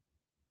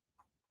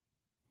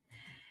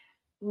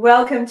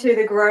Welcome to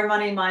the Grow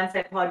Money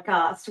Mindset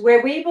podcast,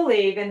 where we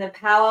believe in the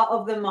power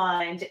of the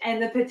mind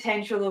and the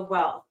potential of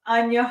wealth.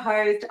 I'm your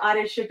host,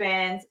 Ida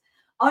Shabans,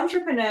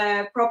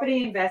 entrepreneur,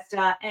 property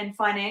investor, and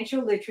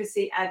financial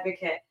literacy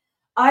advocate.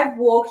 I've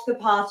walked the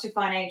path to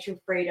financial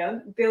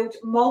freedom, built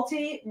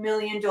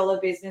multi-million-dollar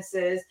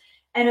businesses,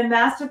 and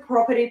amassed a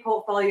property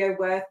portfolio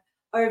worth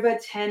over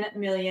 $10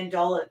 million.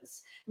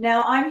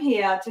 Now I'm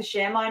here to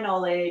share my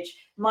knowledge,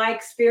 my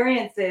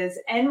experiences,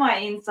 and my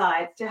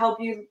insights to help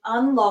you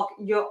unlock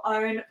your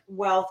own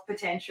wealth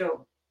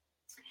potential.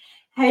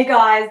 Hey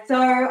guys, so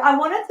I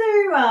wanted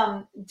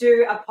to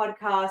do a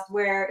podcast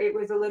where it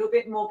was a little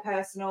bit more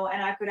personal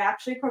and I could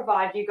actually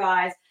provide you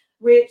guys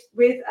with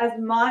as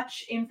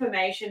much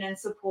information and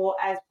support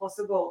as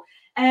possible.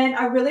 And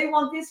I really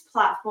want this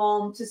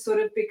platform to sort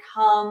of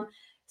become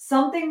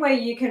something where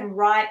you can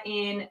write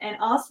in and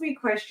ask me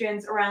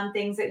questions around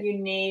things that you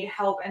need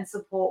help and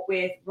support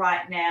with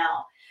right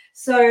now.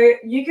 So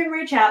you can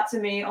reach out to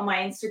me on my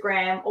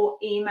Instagram or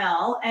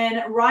email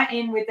and write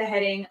in with the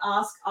heading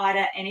Ask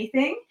Ida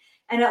Anything.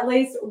 And at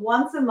least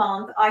once a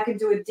month, I can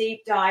do a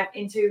deep dive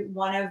into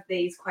one of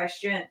these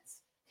questions.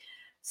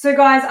 So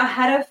guys, I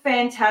had a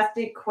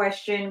fantastic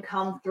question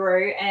come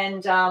through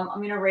and I'm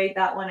going to read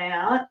that one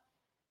out.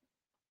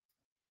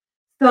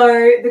 So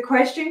the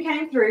question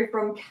came through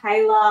from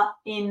Kayla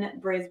in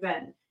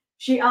Brisbane.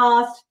 She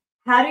asked,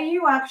 how do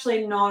you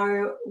actually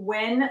know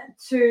when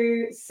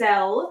to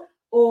sell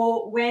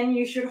or when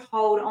you should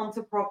hold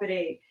onto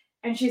property?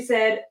 And she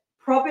said,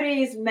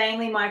 property is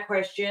mainly my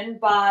question,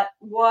 but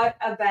what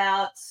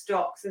about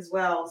stocks as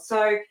well?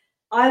 So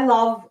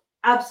I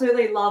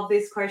absolutely love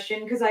this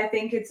question because I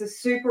think it's a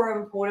super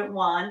important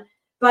one,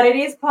 but it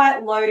is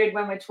quite loaded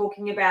when we're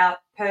talking about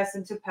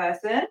person to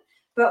person.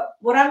 But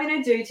what I'm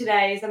going to do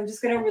today is I'm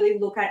just going to really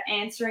look at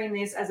answering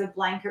this as a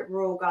blanket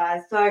rule,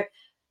 guys. So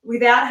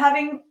without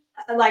having,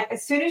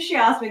 as soon as she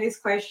asked me this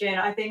question,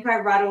 I think I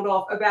rattled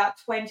off about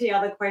 20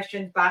 other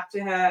questions back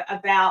to her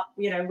about,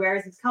 where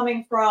is this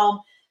coming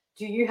from?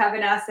 Do you have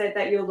an asset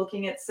that you're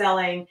looking at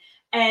selling?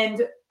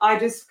 And I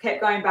just kept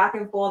going back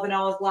and forth and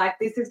I was like,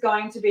 this is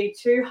going to be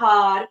too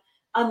hard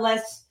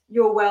unless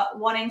you're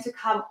wanting to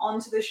come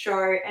onto the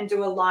show and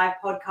do a live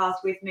podcast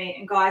with me.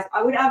 And guys,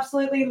 I would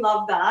absolutely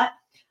love that.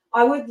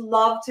 I would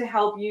love to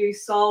help you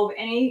solve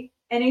any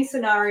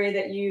scenario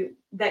that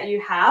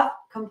you have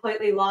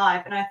completely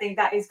live. And I think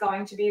that is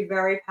going to be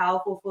very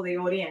powerful for the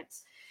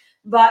audience.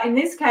 But in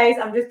this case,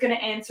 I'm just going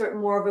to answer it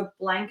more of a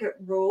blanket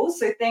rule.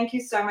 So thank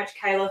you so much,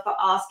 Kayla, for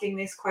asking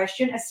this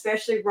question,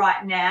 especially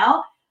right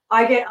now.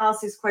 I get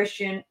asked this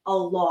question a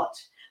lot.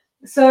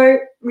 So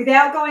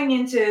without going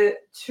into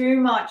too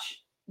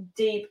much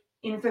deep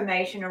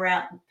information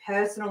around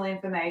personal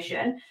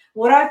information,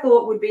 what I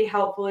thought would be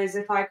helpful is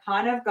if I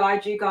kind of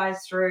guide you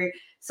guys through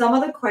some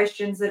of the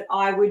questions that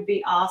I would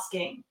be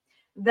asking.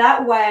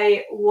 That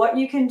way, what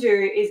you can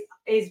do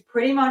is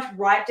pretty much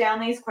write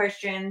down these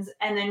questions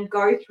and then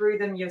go through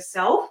them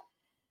yourself.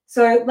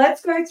 So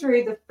let's go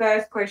through the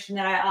first question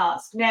that I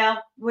asked. Now,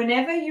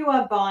 whenever you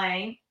are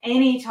buying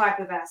any type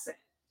of asset,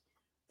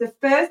 the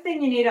first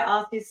thing you need to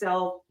ask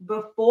yourself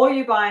before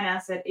you buy an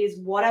asset is,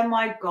 what are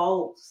my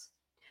goals?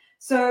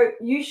 So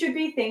you should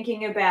be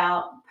thinking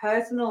about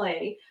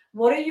personally,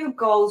 what are your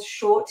goals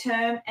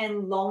short-term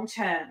and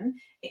long-term?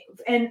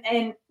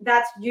 And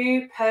that's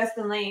you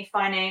personally,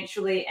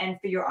 financially, and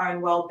for your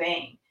own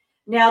well-being.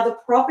 Now, the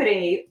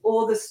property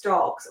or the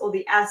stocks or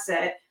the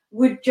asset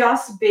would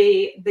just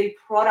be the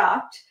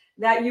product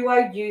that you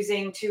are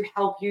using to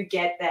help you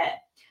get there.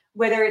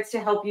 Whether it's to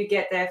help you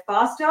get there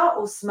faster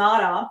or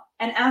smarter,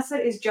 an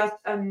asset is just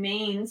a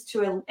means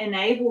to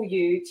enable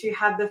you to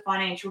have the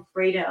financial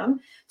freedom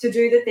to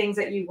do the things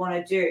that you want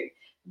to do.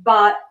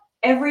 But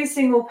every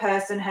single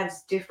person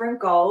has different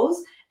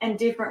goals and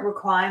different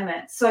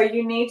requirements. So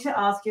you need to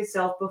ask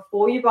yourself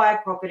before you buy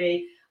a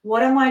property,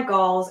 what are my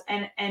goals?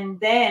 And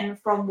then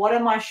from what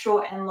are my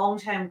short and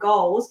long-term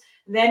goals,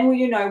 then will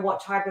you know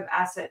what type of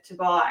asset to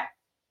buy.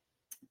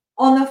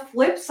 On the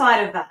flip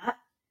side of that,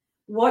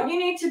 what you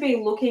need to be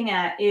looking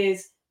at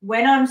is,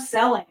 when I'm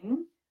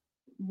selling,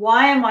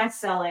 why am I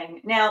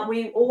selling? Now,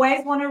 we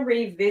always want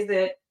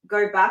to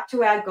go back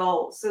to our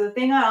goals. So the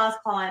thing I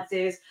ask clients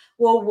is,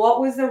 well, what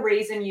was the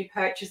reason you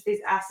purchased this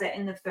asset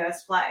in the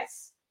first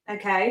place?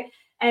 Okay.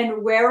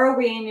 And where are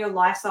we in your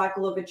life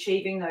cycle of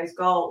achieving those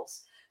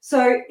goals?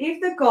 So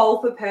if the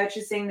goal for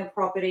purchasing the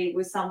property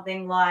was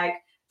something like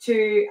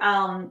to,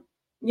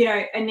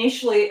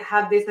 initially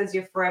have this as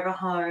your forever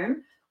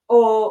home,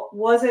 or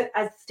was it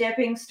a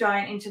stepping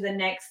stone into the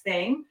next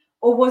thing,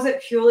 or was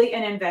it purely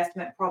an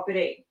investment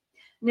property?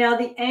 Now,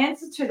 the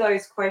answer to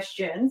those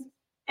questions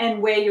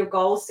and where your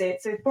goal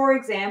sits. So, for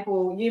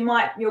example,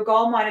 your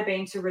goal might have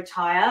been to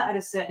retire at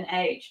a certain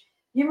age.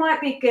 You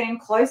might be getting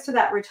close to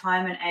that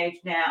retirement age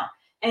now,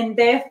 and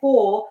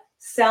therefore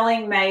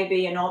selling may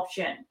be an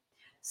option.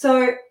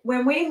 So,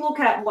 when we look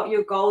at what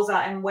your goals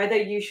are and whether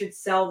you should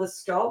sell the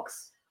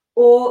stocks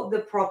or the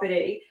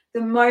property,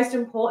 the most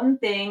important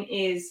thing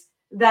is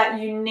that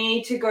you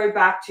need to go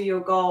back to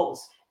your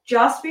goals.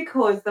 just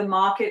because the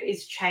market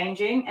is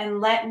changing. And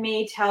let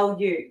me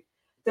tell you,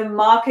 the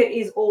market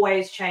is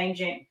always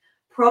changing.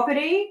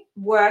 Property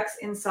works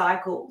in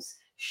cycles.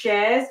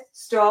 Shares,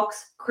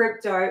 stocks,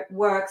 crypto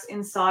works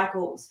in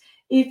cycles.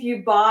 If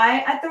you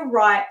buy at the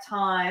right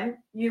time,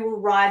 you will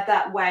ride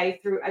that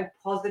way through a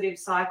positive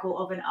cycle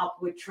of an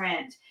upward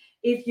trend.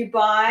 If you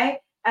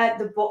buy at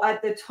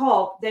the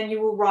top, then you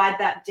will ride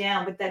that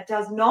down. But that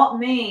does not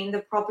mean the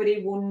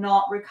property will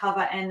not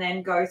recover and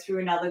then go through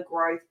another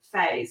growth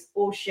phase,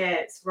 or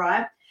shares,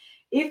 right?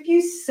 If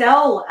you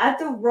sell at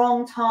the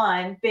wrong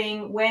time,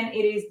 being when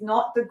it is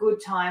not the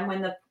good time,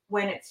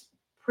 when it's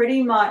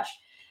pretty much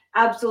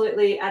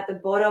absolutely at the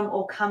bottom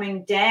or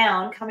coming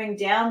down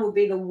will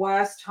be the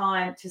worst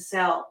time to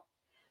sell.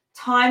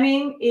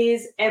 Timing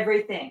is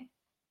everything.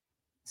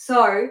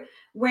 So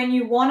when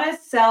you want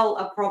to sell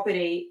a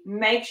property,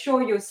 make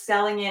sure you're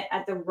selling it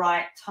at the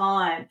right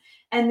time.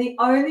 And the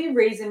only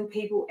reason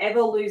people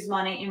ever lose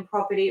money in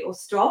property or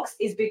stocks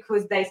is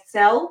because they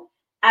sell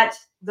at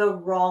the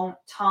wrong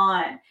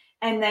time.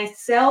 And they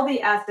sell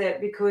the asset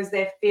because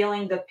they're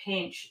feeling the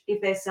pinch if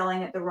they're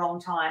selling at the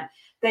wrong time.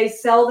 They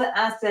sell the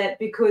asset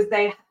because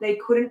they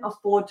couldn't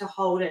afford to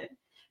hold it.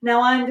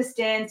 Now, I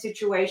understand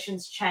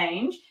situations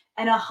change,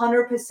 and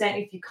 100%,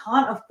 if you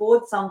can't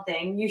afford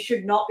something, you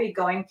should not be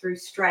going through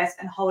stress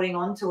and holding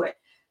on to it.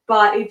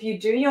 But if you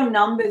do your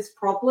numbers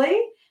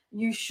properly,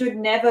 you should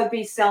never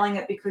be selling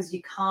it because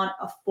you can't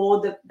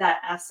afford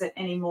that asset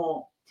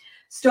anymore.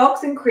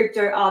 Stocks and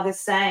crypto are the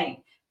same,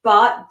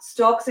 but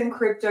stocks and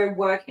crypto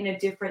work in a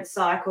different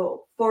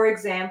cycle. For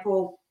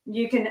example,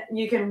 you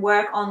can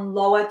work on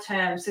lower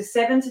terms, so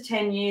 7 to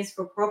 10 years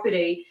for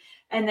property,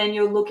 and then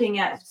you're looking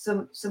at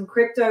some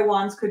crypto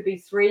ones could be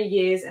 3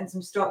 years and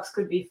some stocks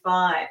could be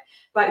 5.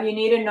 But you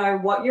need to know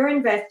what you're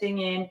investing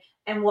in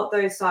and what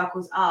those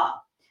cycles are.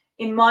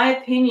 In my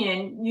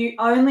opinion, you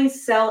only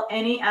sell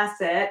any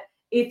asset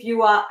if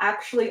you are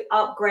actually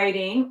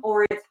upgrading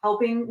or it's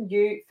helping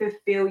you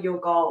fulfill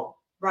your goal,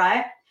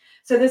 right?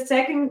 So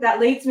that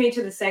leads me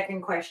to the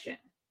second question.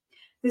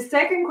 The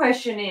second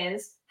question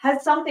is,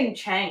 has something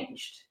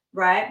changed,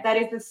 right? That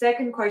is the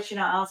second question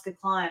I ask a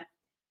client.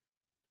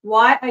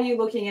 Why are you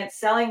looking at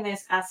selling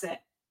this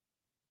asset?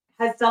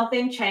 Has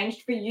something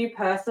changed for you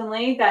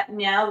personally that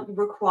now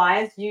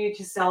requires you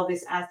to sell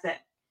this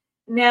asset?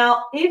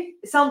 Now,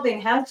 if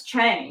something has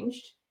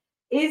changed,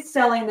 is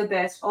selling the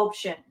best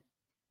option?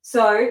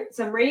 So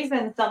some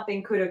reasons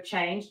something could have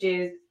changed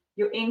is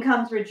your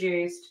income's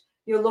reduced,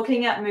 you're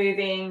looking at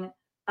moving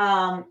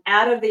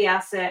out of the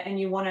asset and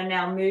you want to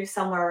now move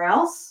somewhere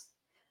else.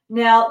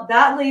 Now,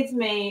 that leads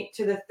me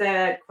to the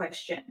third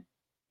question.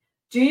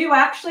 Do you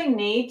actually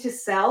need to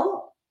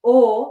sell,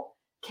 or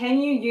can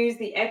you use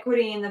the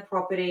equity in the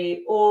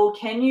property, or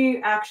can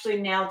you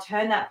actually now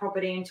turn that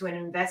property into an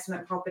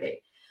investment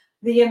property?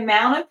 The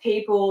amount of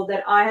people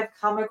that I have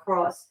come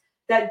across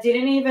that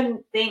didn't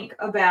even think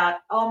about,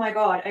 oh my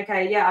God,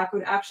 okay, yeah, I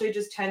could actually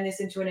just turn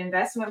this into an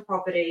investment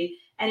property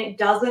and it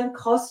doesn't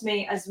cost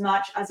me as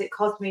much as it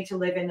cost me to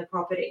live in the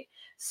property.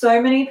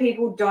 So many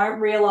people don't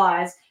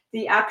realize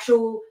the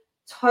actual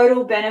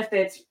total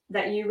benefits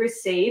that you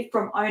receive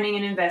from owning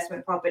an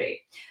investment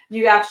property.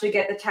 You actually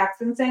get the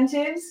tax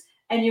incentives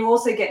and you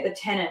also get the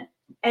tenant.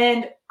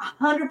 And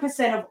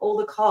 100% of all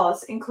the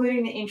costs,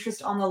 including the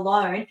interest on the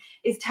loan,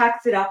 is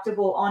tax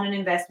deductible on an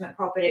investment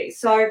property.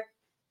 So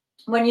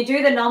when you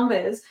do the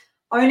numbers,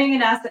 owning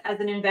an asset as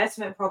an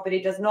investment property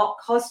does not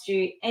cost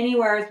you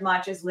anywhere as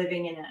much as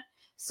living in it.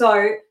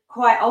 So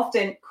quite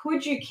often,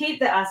 could you keep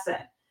the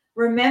asset?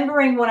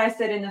 Remembering what I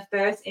said in the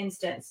first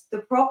instance, the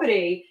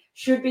property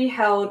should be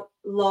held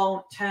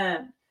long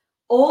term.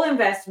 All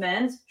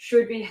investments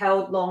should be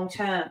held long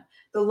term.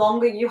 The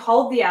longer you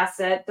hold the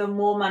asset, the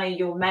more money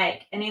you'll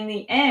make. And in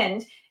the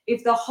end,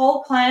 if the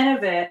whole plan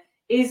of it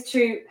is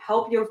to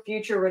help your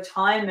future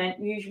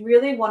retirement, you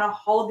really want to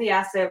hold the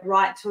asset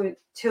right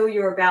till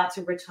you're about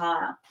to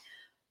retire.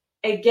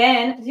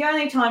 Again, the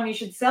only time you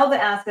should sell the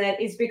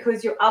asset is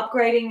because you're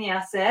upgrading the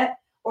asset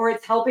or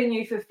it's helping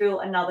you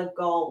fulfill another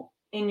goal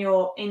in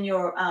your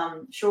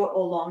short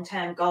or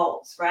long-term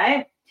goals,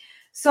 right?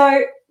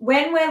 So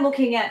when we're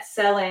looking at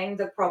selling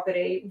the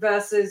property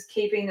versus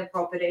keeping the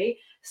property,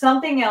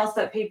 something else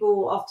that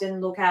people often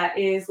look at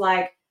is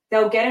like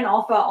they'll get an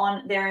offer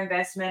on their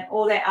investment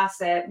or their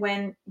asset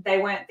when they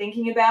weren't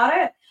thinking about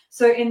it.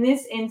 So in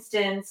this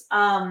instance,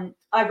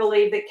 I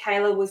believe that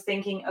Kayla was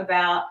thinking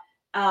about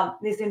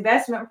this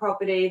investment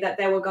property that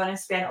they were going to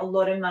spend a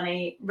lot of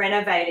money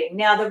renovating.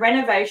 Now, the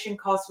renovation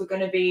costs were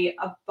going to be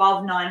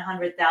above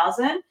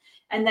 $900,000,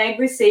 and they'd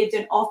received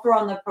an offer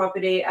on the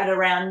property at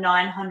around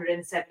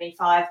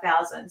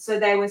 $975,000. So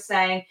they were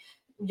saying,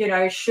 you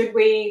know, should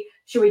we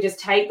just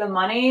take the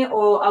money,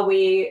 or are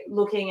we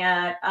looking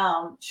at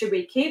should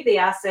we keep the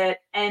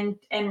asset and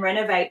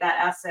renovate that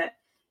asset?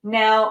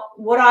 Now,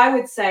 what I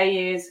would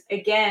say is,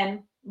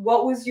 again,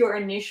 what was your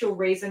initial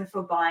reason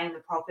for buying the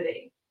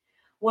property?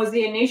 Was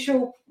the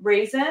initial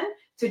reason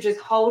to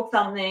just hold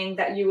something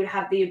that you would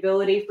have the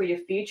ability for your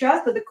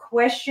future? So the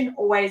question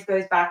always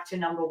goes back to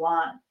number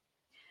one.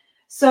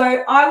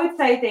 So I would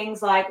say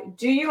things like,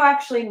 do you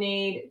actually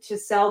need to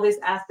sell this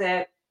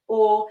asset,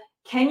 or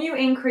can you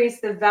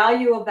increase the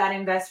value of that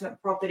investment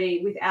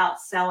property without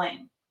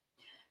selling?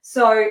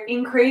 So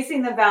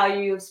increasing the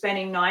value of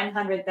spending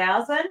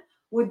 900,000,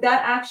 would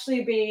that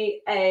actually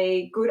be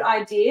a good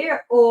idea,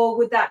 or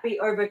would that be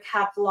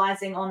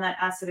overcapitalizing on that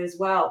asset as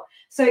well?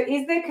 So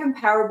is there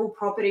comparable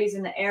properties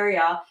in the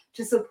area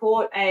to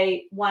support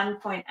a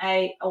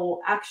 1.8,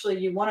 or actually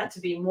you want it to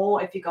be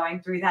more if you're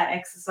going through that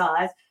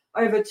exercise,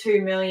 over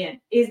 2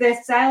 million? Is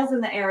there sales in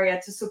the area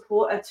to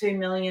support a $2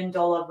 million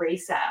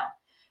resale?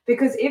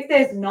 Because if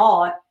there's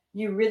not,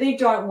 you really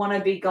don't want to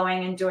be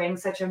going and doing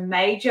such a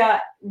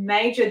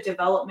major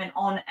development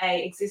on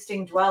a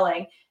existing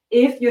dwelling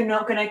if you're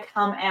not going to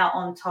come out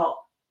on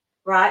top,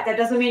 right? That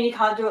doesn't mean you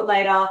can't do it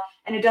later,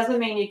 and it doesn't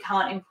mean you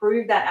can't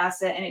improve that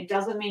asset, and it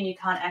doesn't mean you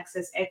can't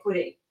access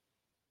equity.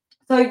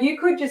 So you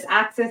could just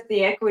access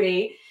the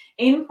equity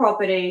in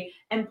property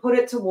and put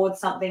it towards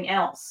something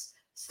else.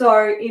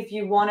 So if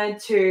you wanted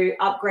to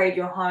upgrade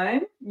your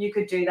home, you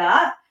could do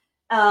that.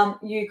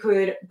 You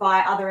could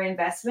buy other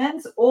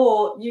investments,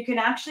 or you can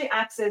actually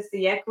access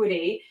the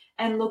equity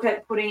and look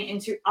at putting it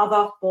into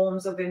other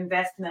forms of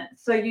investment.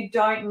 So you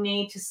don't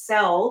need to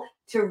sell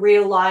to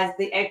realize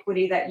the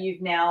equity that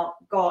you've now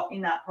got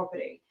in that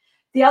property.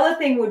 The other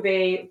thing would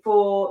be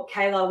for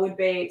Kayla would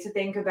be to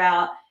think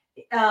about,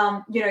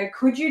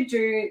 could you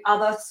do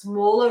other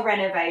smaller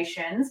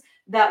renovations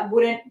that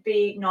wouldn't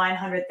be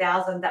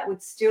 900,000 that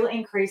would still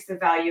increase the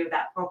value of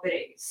that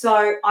property?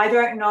 So I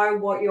don't know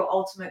what your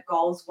ultimate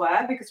goals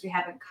were because we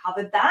haven't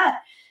covered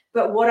that.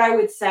 But what I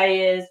would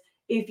say is,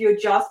 if you're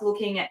just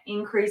looking at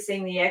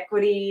increasing the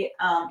equity,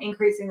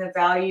 increasing the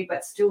value,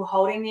 but still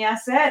holding the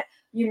asset,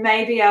 you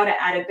may be able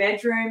to add a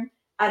bedroom,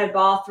 add a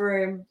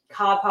bathroom,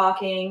 car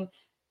parking,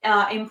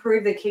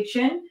 improve the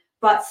kitchen.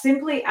 But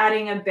simply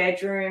adding a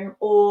bedroom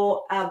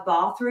or a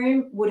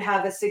bathroom would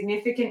have a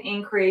significant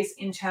increase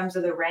in terms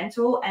of the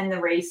rental and the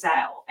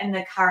resale and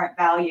the current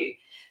value.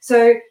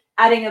 So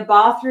adding a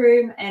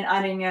bathroom and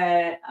adding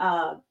a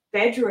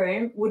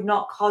bedroom would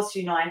not cost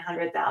you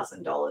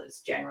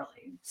 $900,000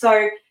 generally.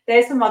 So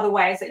there's some other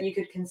ways that you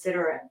could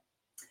consider it.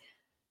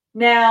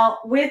 Now,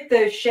 with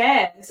the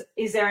shares,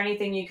 is there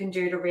anything you can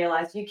do to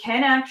realize? You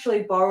can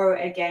actually borrow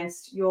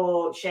against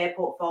your share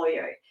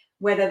portfolio,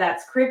 whether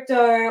that's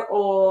crypto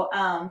or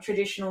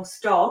traditional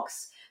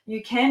stocks.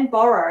 You can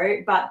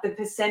borrow, but the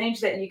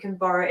percentage that you can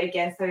borrow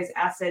against those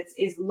assets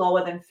is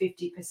lower than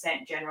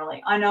 50%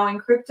 generally. I know in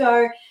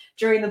crypto,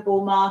 during the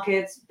bull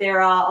markets,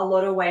 there are a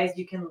lot of ways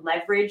you can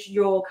leverage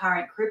your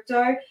current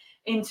crypto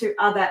into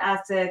other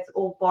assets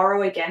or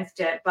borrow against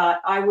it.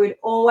 But I would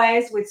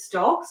always, with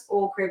stocks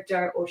or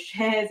crypto or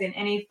shares in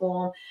any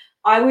form,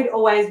 I would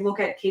always look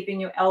at keeping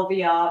your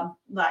LVR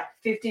like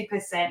 50%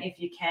 if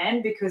you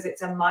can, because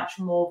it's a much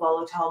more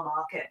volatile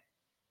market.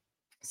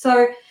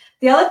 So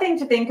the other thing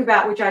to think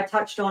about, which I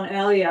touched on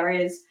earlier,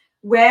 is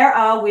where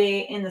are we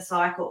in the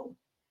cycle?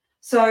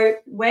 So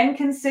when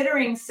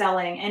considering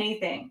selling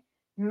anything,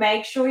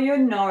 make sure you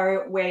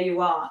know where you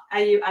are.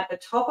 Are you at the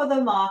top of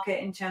the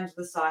market in terms of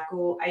the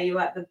cycle? Are you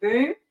at the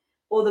boom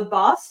or the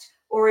bust?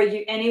 Or are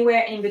you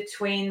anywhere in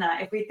between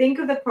that? If we think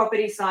of the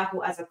property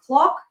cycle as a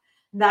clock,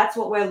 that's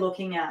what we're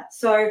looking at.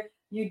 So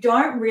you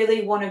don't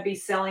really want to be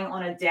selling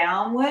on a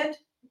downward,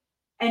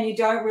 and you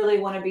don't really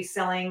want to be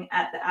selling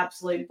at the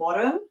absolute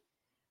bottom.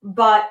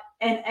 But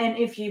and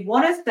if you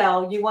want to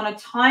sell, you want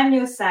to time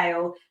your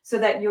sale so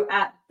that you're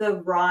at the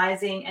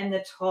rising and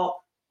the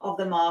top of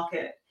the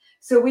market.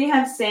 So we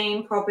have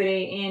seen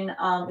property in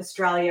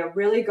Australia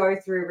really go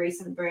through a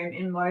recent boom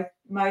in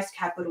most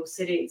capital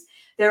cities.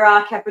 There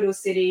are capital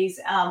cities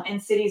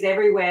and cities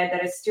everywhere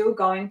that are still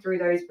going through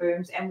those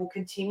booms and will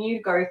continue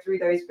to go through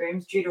those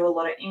booms due to a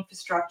lot of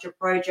infrastructure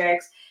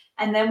projects.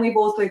 And then we've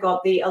also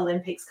got the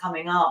Olympics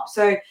coming up.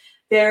 So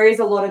there is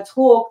a lot of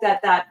talk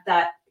that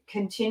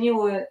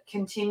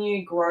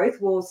continued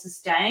growth will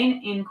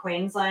sustain in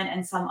Queensland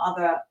and some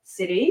other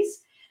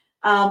cities.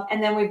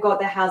 And then we've got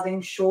the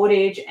housing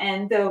shortage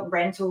and the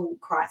rental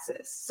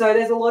crisis. So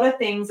there's a lot of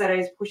things that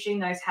is pushing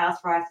those house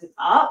prices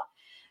up.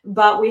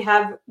 But we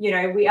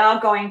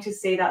are going to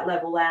see that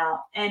level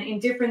out. And in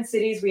different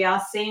cities, we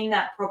are seeing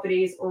that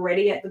property is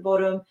already at the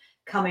bottom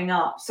coming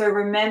up. So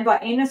remember,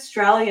 in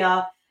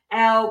Australia,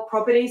 our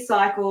property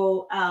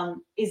cycle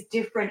is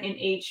different in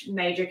each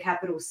major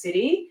capital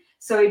city.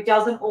 So it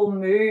doesn't all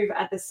move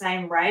at the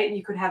same rate.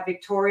 You could have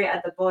Victoria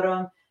at the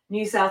bottom,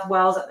 New South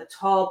Wales at the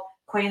top,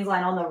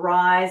 Queensland on the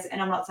rise.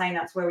 And I'm not saying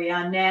that's where we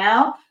are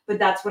now, but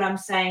that's what I'm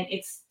saying.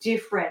 It's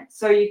different.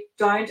 So you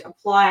don't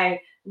apply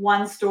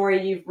one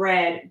story you've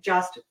read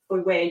just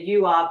for where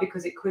you are,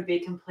 because it could be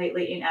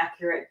completely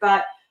inaccurate.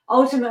 But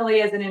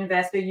ultimately, as an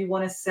investor, you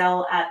want to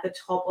sell at the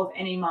top of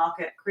any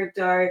market,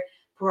 crypto,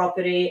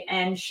 property,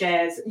 and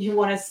shares. You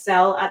want to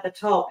sell at the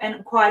top.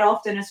 And quite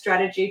often a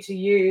strategy to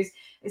use,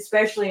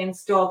 especially in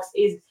stocks,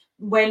 is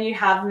when you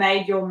have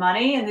made your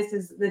money, and this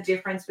is the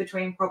difference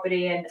between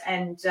property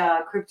and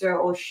crypto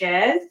or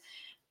shares.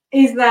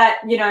 is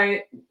that, you know,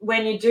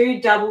 when you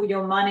do double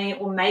your money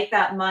or make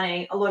that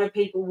money, a lot of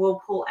people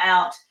will pull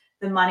out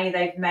the money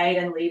they've made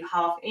and leave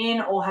half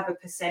in, or have a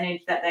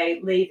percentage that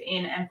they leave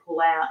in and pull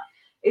out.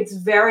 It's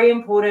very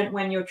important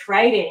when you're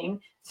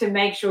trading to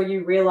make sure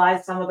you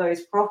realize some of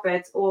those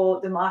profits, or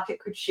the market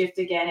could shift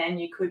again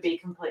and you could be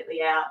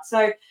completely out.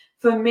 So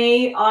for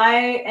me, I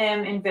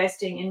am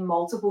investing in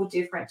multiple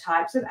different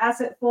types of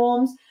asset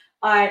forms.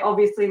 I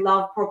obviously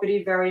love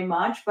property very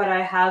much, but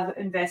I have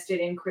invested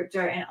in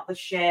crypto and other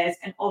shares,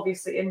 and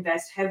obviously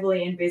invest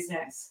heavily in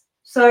business.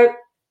 So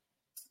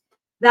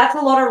that's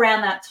a lot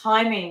around that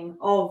timing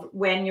of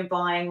when you're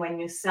buying, when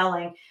you're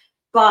selling.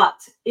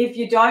 But if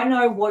you don't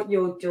know what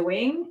you're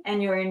doing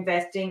and you're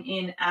investing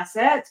in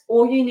assets,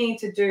 all you need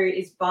to do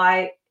is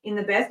buy in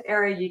the best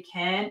area you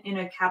can, in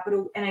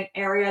an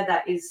area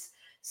that is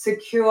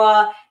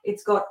secure.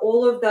 It's got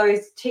all of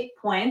those tick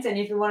points. And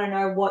if you want to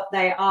know what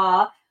they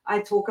are,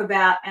 I talk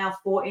about our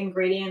 4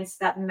 ingredients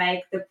that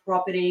make the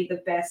property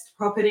the best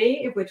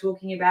property. If we're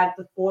talking about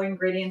the 4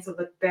 ingredients of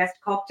the best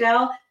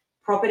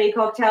property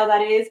cocktail,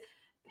 that is,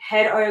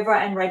 head over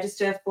and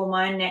register for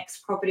my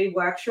next property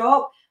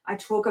workshop. I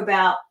talk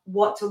about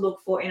what to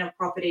look for in a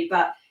property.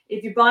 But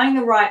if you're buying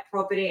the right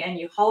property and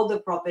you hold the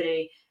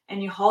property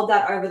and you hold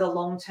that over the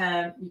long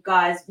term, you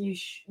guys,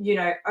 you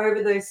know,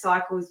 over those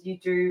cycles, you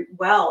do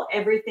well.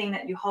 Everything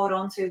that you hold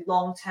on to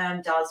long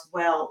term does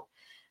well,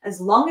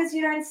 as long as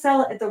you don't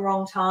sell it at the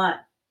wrong time.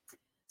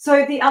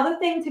 So the other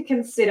thing to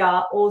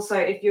consider also,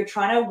 if you're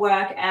trying to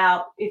work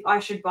out if I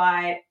should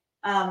buy,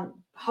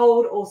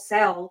 hold or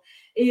sell,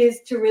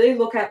 is to really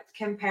look at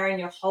comparing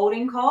your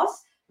holding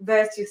costs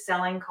versus your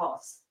selling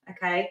costs.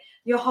 Okay,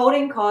 your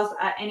holding costs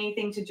are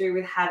anything to do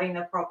with having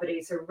the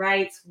property, so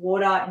rates,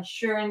 water,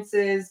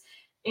 insurances,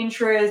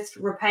 interest,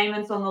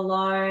 repayments on the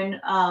loan,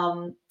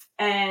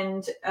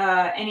 and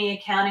any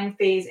accounting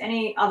fees,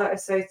 any other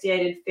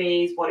associated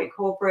fees,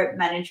 corporate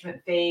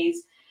management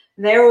fees.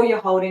 They're all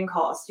your holding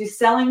costs. Your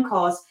selling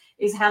cost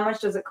is how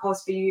much does it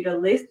cost for you to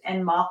list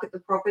and market the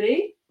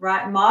property,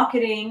 right?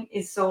 Marketing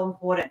is so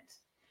important.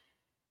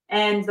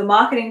 And the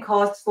marketing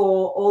costs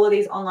for all of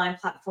these online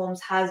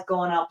platforms has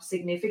gone up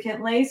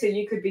significantly. So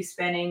you could be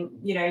spending,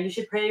 you know, you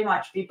should pretty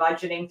much be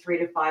budgeting $3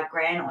 to $5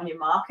 grand on your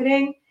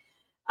marketing,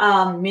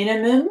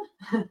 minimum,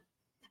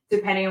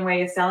 depending on where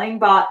you're selling.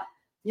 But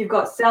you've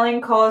got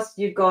selling costs,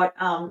 you've got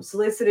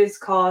solicitors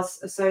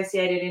costs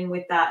associated in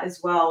with that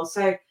as well.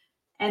 So,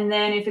 and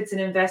then if it's an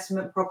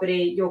investment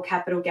property, your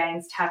capital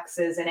gains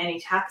taxes and any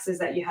taxes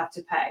that you have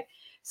to pay.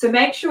 So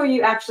make sure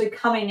you're actually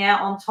coming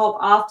out on top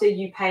after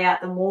you pay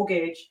out the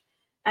mortgage.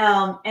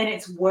 And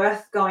it's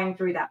worth going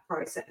through that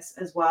process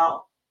as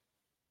well.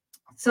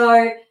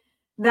 So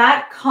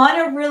that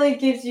kind of really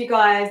gives you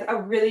guys a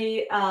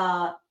really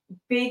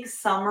big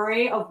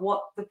summary of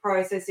what the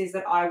process is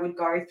that I would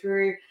go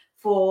through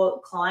for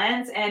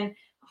clients. And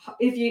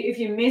if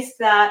you missed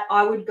that,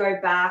 I would go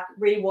back,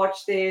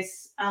 rewatch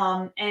this,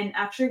 and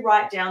actually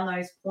write down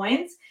those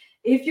points.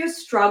 If you're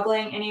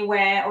struggling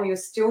anywhere, or you're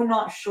still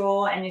not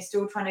sure and you're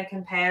still trying to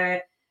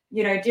compare,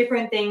 you know,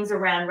 different things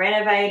around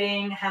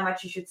renovating, how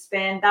much you should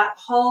spend, that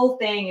whole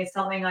thing is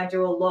something I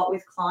do a lot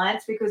with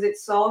clients, because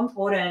it's so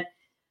important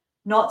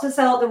not to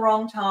sell at the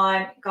wrong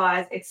time,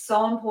 guys. It's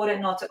so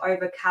important not to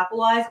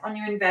overcapitalize on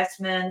your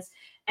investments.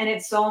 And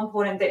it's so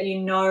important that you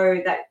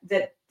know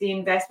that the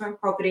investment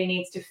property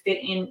needs to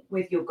fit in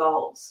with your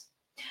goals.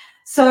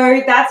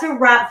 So that's a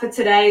wrap for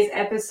today's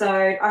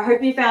episode. I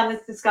hope you found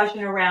this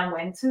discussion around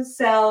when to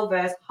sell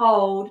versus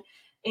hold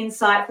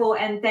insightful.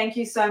 And thank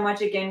you so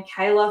much again,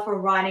 Kayla, for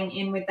writing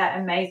in with that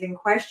amazing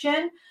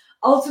question.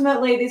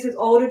 Ultimately, this is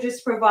all to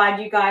just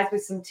provide you guys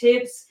with some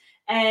tips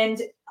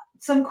and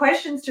some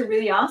questions to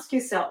really ask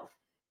yourself.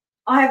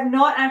 I have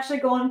not actually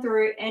gone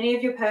through any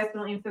of your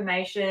personal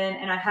information,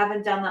 and I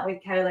haven't done that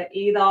with Kayla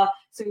either.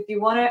 So if you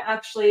want to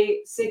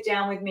actually sit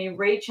down with me,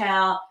 reach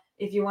out.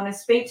 If you want to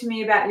speak to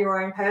me about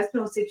your own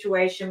personal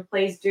situation,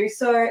 please do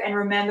so. And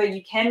remember,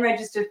 you can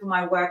register for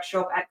my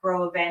workshop at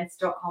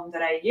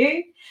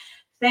growevents.com.au.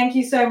 Thank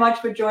you so much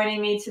for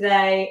joining me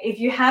today. If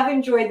you have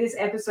enjoyed this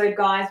episode,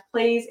 guys,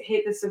 please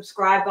hit the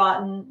subscribe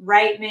button,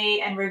 rate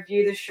me, and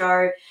review the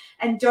show.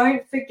 And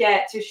don't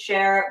forget to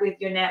share it with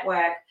your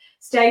network.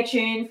 Stay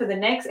tuned for the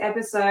next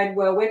episode,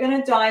 where we're going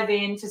to dive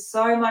into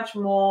so much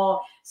more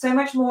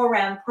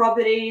around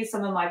property,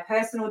 some of my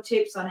personal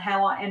tips on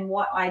how and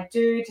what I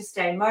do to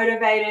stay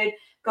motivated.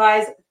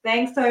 Guys,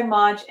 thanks so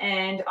much,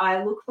 and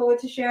I look forward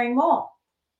to sharing more.